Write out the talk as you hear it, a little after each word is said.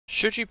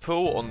Should you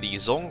pull on the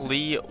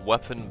Zhongli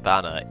Weapon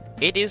Banner?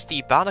 It is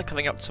the banner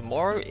coming out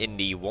tomorrow in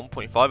the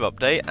 1.5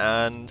 update,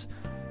 and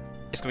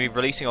it's going to be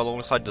releasing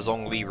alongside the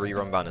Zhongli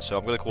Rerun Banner, so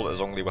I'm going to call it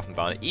a Zhongli Weapon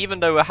Banner,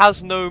 even though it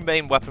has no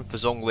main weapon for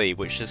Zhongli,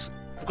 which is...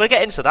 we're going to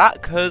get into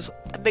that, because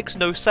it makes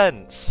no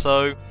sense.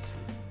 So,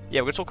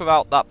 yeah, we're going to talk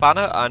about that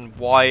banner, and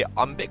why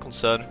I'm a bit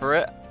concerned for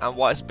it, and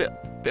why it's a bit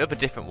of a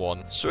different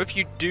one. So if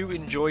you do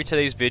enjoy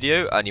today's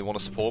video and you want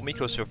to support me, you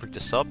can also feel free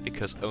to sub,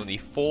 because only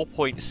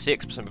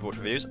 4.6% of people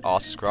watching videos are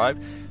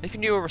subscribed. And if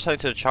you're new or returning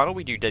to the channel,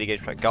 we do daily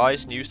Genshin Impact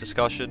guides, news,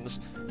 discussions,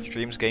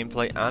 streams,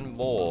 gameplay, and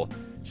more.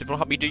 So if you want to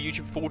help me do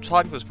YouTube full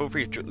time, feel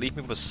free to leave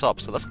me with a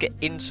sub. So let's get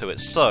into it.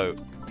 So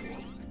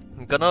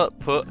I'm gonna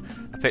put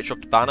a picture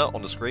of the banner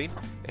on the screen.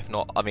 If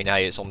not, I mean,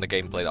 hey, it's on the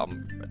gameplay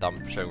that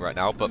I'm showing right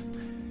now. But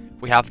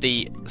we have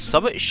the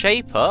Summit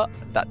Shaper,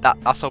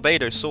 that's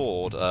Albedo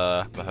Sword,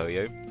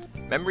 Mahoyo.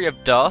 Memory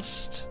of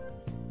Dust,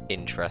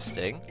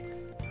 interesting.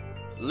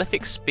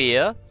 Lithic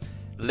Spear,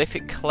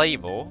 Lithic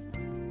Claymore,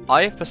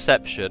 Eye of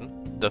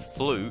Perception, the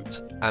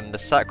Flute, and the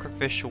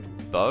Sacrificial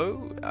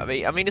Bow. I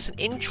mean, it's an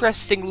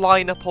interesting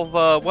lineup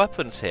of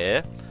weapons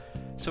here.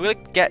 So we'll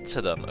get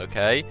to them,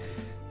 okay?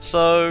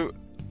 So,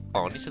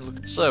 I need to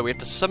look. So we have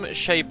the Summit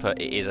Shaper.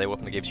 It is a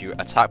weapon that gives you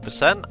attack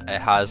percent.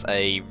 It has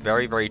a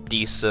very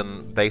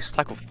decent base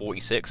attack of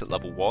 46 at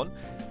level 1.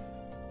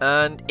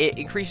 And it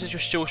increases your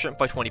shield strength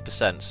by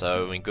 20%,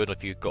 so I mean, good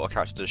if you've got a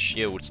character that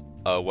shields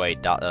away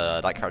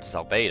that character's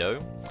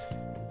Albedo.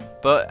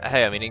 But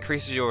hey, I mean, it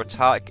increases your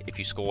attack if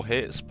you score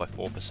hits by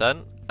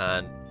 4%,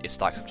 and it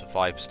stacks up to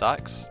 5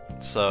 stacks.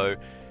 So,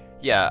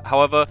 yeah,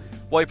 however,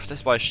 while you're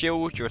protected by a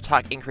shield, your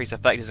attack increase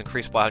effect is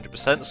increased by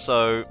 100%,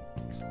 so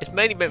it's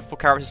mainly meant for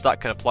characters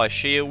that can apply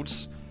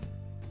shields,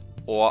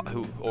 or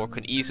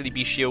can easily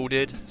be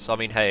shielded. So I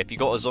mean, hey, if you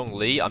got a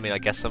Zhongli, I mean, I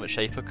guess Summit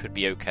Shaper could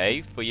be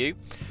okay for you.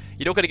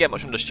 You're not going to get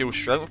much from the shield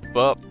strength,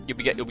 but you'll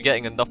be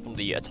getting enough from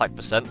the attack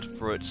percent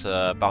for it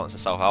to balance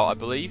itself out, I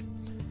believe.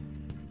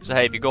 So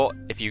hey,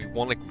 if you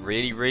want to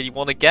really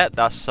want to get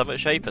that Summit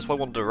Shaper, it's probably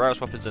one of the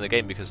rarest weapons in the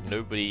game because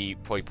nobody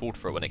probably pulled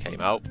for it when it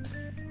came out.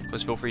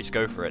 Just feel free to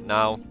go for it.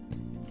 Now,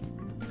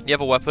 the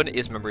other weapon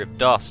is Memory of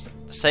Dust.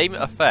 Same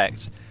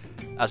effect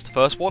as the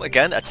first one.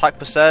 Again, attack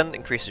percent,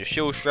 increases your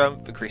shield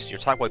strength, increases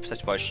your attack while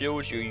protected by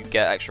shields. You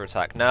get extra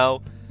attack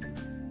now.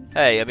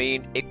 Hey, I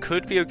mean, it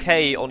could be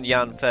okay on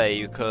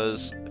Yanfei,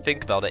 because,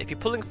 think about it, if you're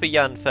pulling for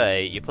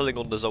Yanfei, you're pulling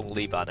on the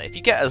Zhongli banner. If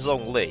you get a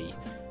Zhongli,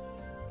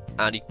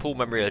 and you pull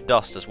Memory of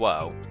Dust as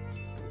well,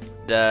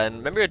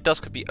 then Memory of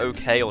Dust could be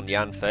okay on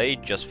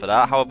Yanfei, just for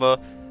that. However,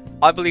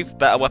 I believe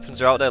better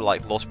weapons are out there,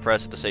 like Lost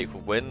Prayers of the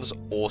Sacred Winds,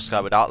 or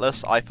Skyward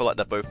Atlas. I feel like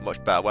they're both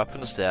much better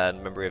weapons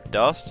than Memory of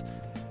Dust.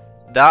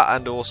 That,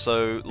 and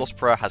also, Lost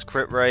Prayer has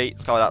crit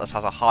rate, Skyward Atlas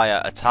has a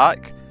higher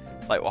attack,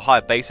 or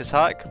higher base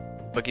attack,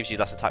 but gives you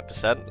less attack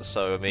percent.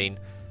 So I mean,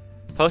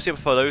 personally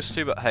I prefer those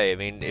two, but hey, I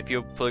mean, if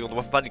you're pulling on the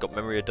weapon band, you got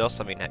Memory of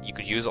Dust. I mean, you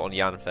could use it on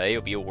Yanfei,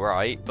 it'll be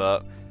alright,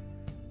 but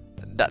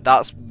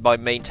that's my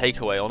main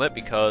takeaway on it,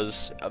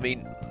 because I mean,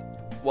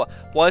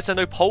 why is there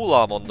no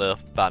polearm on the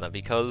banner?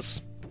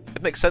 Because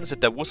it makes sense if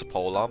there was a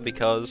polearm,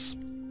 because,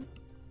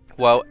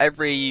 well,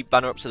 every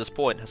banner up to this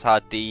point has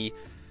had the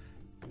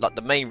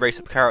main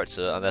race-up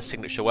character and their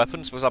signature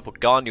weapons. For example,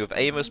 Garni with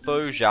Amos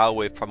Bow, Zhao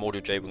with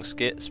Primordial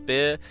Jade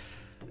Spear,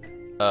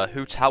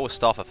 Hu Tao with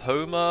Staff of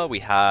Homer. We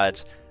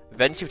had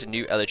Venti with the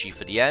new Elegy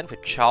for the End,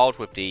 with Child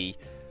with the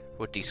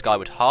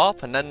Skyward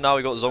Harp, and then now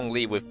we got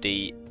Zhongli with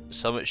the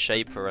Summit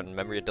Shaper and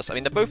Memory of Dust. I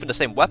mean, they're both in the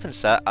same weapon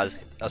set as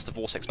the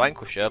Vortex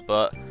Vanquisher,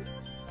 but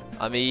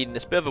I mean,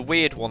 it's a bit of a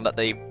weird one that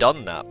they've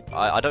done that.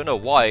 I don't know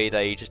why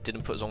they just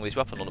didn't put Zhongli's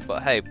weapon on it,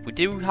 but hey, we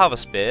do have a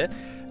spear,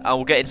 and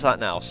we'll get into that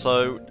now.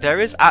 So there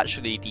is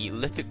actually the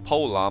Lithic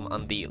Polearm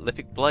and the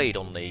Lithic Blade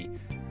on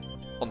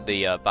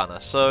the banner.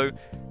 So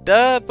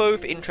they're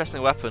both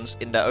interesting weapons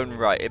in their own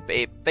right.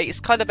 It's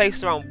kind of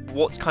based around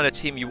what kind of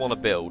team you want to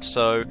build.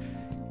 So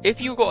if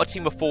you've got a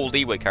team of 4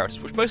 leeway characters,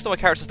 which most of my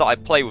characters that I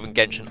play with in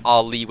Genshin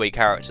are leeway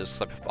characters,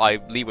 because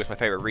leeway is my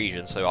favourite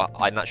region, so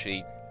I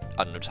naturally,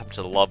 I don't know, just happen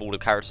to love all the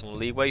characters on the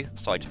leeway,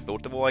 so I just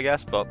build them all, I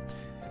guess. But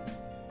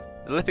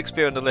the Lithic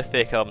Spear and the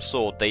Lithic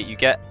Sword, you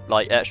get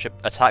like extra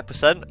attack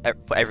percent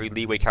for every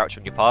leeway character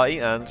in your party,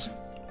 and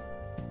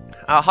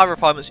at high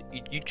refinements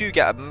you do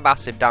get a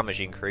massive damage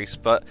increase,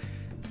 but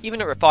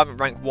even at refinement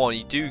rank 1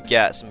 you do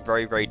get some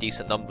very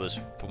decent numbers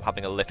from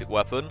having a Lithic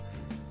weapon.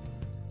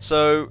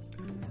 So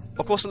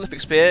of course the Lithic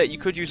Spear, you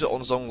could use it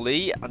on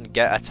Zhongli and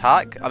get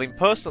attack. I mean,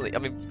 personally,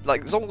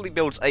 like, Zhongli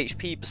builds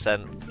HP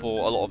percent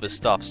for a lot of his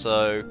stuff,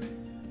 so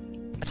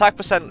attack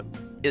percent,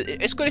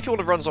 it's good if you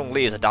want to run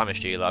Zhongli as a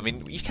damage dealer. I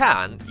mean, you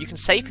can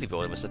safely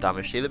build him as a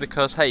damage dealer,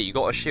 because hey, you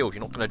got a shield,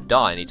 you're not going to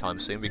die anytime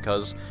soon,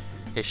 because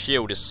his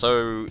shield is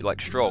so like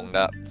strong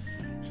that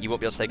he won't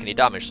be able to take any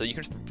damage. So you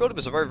can build him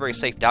as a very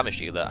safe damage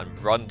dealer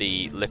and run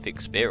the Lithic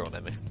Spear on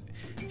him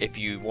if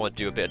you want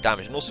to do a bit of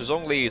damage. And also,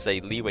 Zhongli is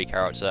a leeway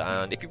character,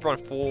 and if you run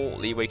 4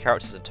 leeway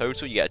characters in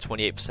total, you get a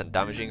 28%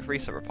 damage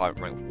increase at refinement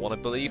rank 1, I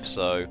believe.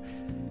 So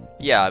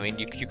yeah, I mean,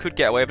 you could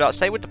get away with that.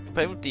 Same with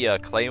the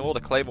Claymore. The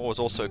Claymore is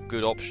also a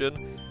good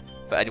option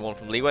for anyone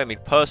from Leeway. I mean,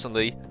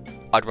 personally,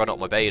 I'd run it on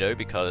my Beidou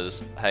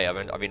because, hey,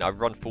 I mean, I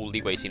run full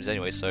Leeway teams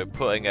anyway, so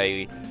putting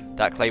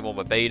that claim on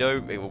my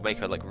Beidou, it will make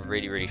her like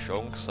really, really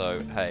strong.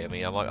 So, hey, I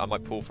mean, I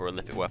might pull for a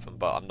Lithic weapon,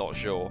 but I'm not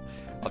sure.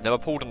 I've never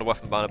pulled on the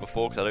weapon banner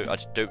before because I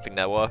just don't think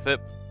they're worth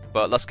it.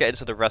 But let's get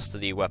into the rest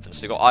of the weapons.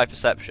 So you've got Eye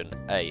Perception.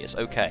 Hey, it's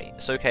okay.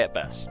 It's okay at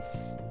best.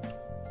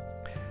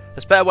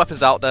 There's better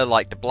weapons out there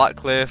like the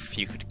Blackcliff.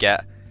 You could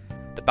get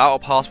the Battle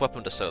Pass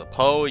weapon, the Solar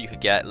Pole. You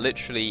could get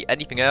literally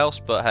anything else.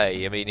 But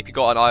hey, I mean, if you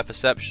got an Eye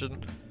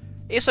Perception,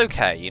 it's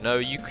okay. You know,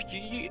 you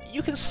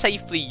can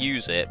safely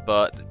use it.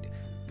 But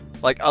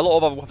like a lot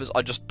of other weapons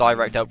are just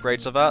direct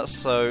upgrades of that.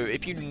 So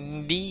if you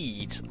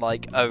need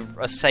like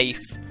a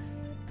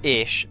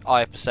safe-ish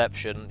Eye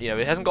Perception, you know,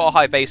 it hasn't got a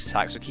high base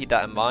attack, so keep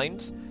that in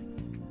mind.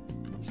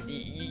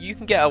 You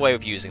can get away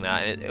with using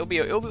that, and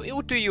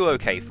it'll do you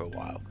okay for a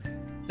while.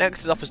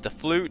 Next up is the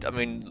Flute. I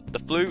mean, the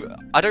Flute,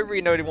 I don't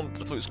really know anyone that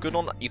the Flute's good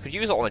on. You could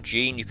use it on a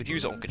Jean, you could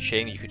use it on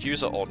Kaching, you could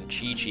use it on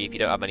Chi-Chi if you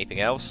don't have anything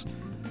else.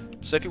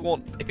 So if you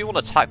want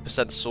attack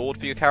percent sword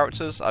for your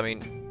characters, I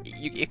mean,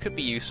 it could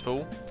be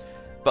useful.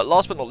 But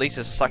last but not least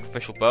is the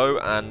Sacrificial Bow,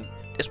 and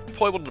it's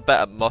probably one of the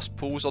better must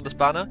pulls on this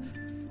banner.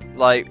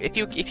 Like, if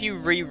you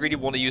really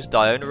want to use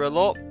Diona a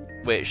lot,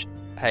 which,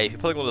 hey, if you're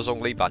pulling on the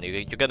Zhongli banner,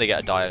 you're going to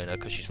get a Diona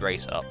because she's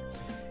race up.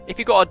 If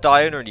you got a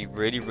Diona and you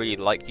really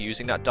like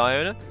using that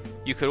Diona,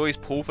 you could always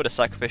pull for the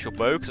Sacrificial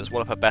Bow because it's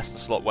one of her best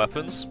slot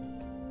weapons.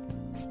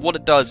 What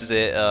it does is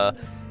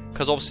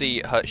because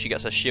obviously she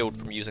gets a shield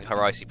from using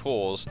her Icy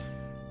Paws.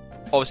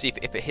 Obviously,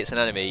 if it hits an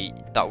enemy,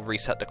 that will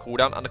reset the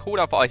cooldown, and the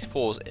cooldown for Icy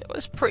Paws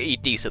is pretty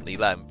decently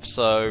length.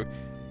 So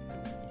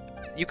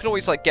you can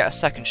always like get a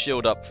second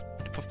shield up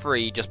for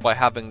free just by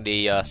having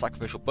the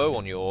Sacrificial Bow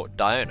on your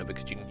Diona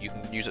because you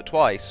can use it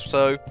twice.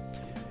 So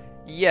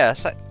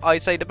yes,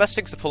 I'd say the best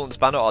things to pull on this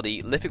banner are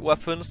the Lithic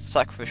weapons, the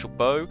Sacrificial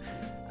Bow,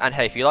 and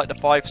hey, if you like the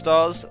 5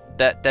 stars,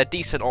 they're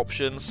decent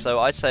options. So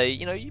I'd say,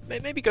 you know,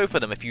 maybe go for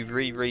them if you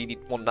really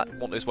want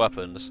those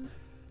weapons.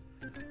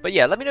 But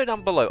yeah, let me know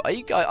down below.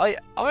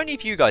 Are any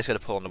of you guys going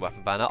to pull on the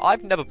weapon banner?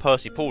 I've never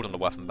personally pulled on the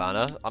weapon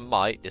banner. I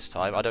might this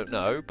time. I don't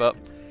know, but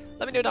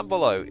let me know down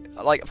below.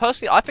 Like,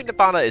 personally, I think the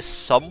banner is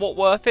somewhat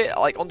worth it.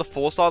 Like, on the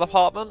 4-star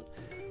department,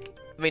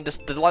 I mean, the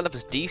lineup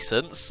is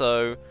decent,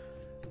 so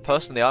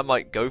personally, I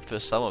might go for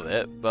some of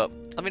it. But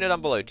let me know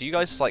down below. Do you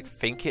guys like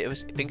think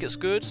it's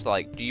good?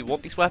 Like, do you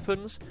want these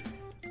weapons?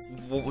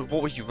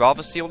 What would you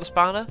rather see on this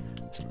banner?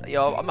 You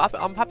know,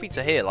 I'm happy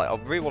to hear. Like, I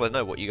really want to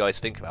know what you guys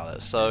think about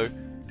it. So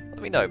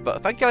let me know.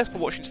 But thank you guys for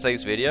watching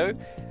today's video.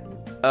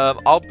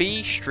 I'll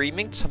be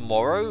streaming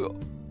tomorrow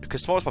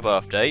because tomorrow's my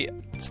birthday.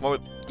 Tomorrow,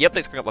 the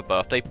update's coming up my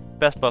birthday.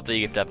 Best birthday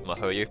gift ever,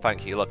 Mahoyo.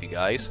 Thank you, love you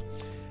guys.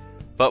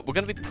 But we're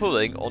going to be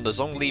pulling on the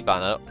Zhongli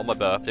banner on my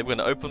birthday. We're going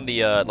to open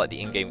the like the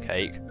in-game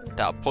cake.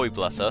 That'll probably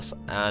bless us.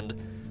 And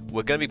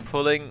we're going to be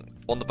pulling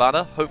on the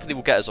banner. Hopefully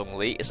we'll get a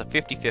Zhongli. It's a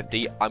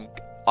 50-50.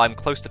 I'm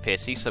close to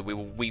Pissy, so we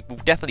will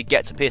definitely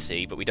get to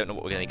Pissy, but we don't know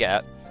what we're going to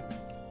get.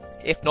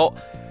 If not,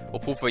 we'll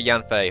pull for a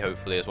Yanfei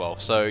hopefully as well.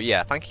 So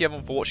yeah, thank you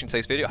everyone for watching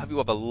today's video. I hope you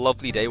have a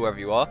lovely day wherever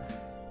you are.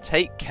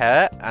 Take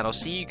care, and I'll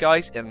see you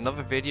guys in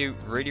another video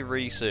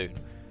really soon.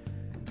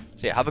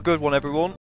 So yeah, have a good one everyone.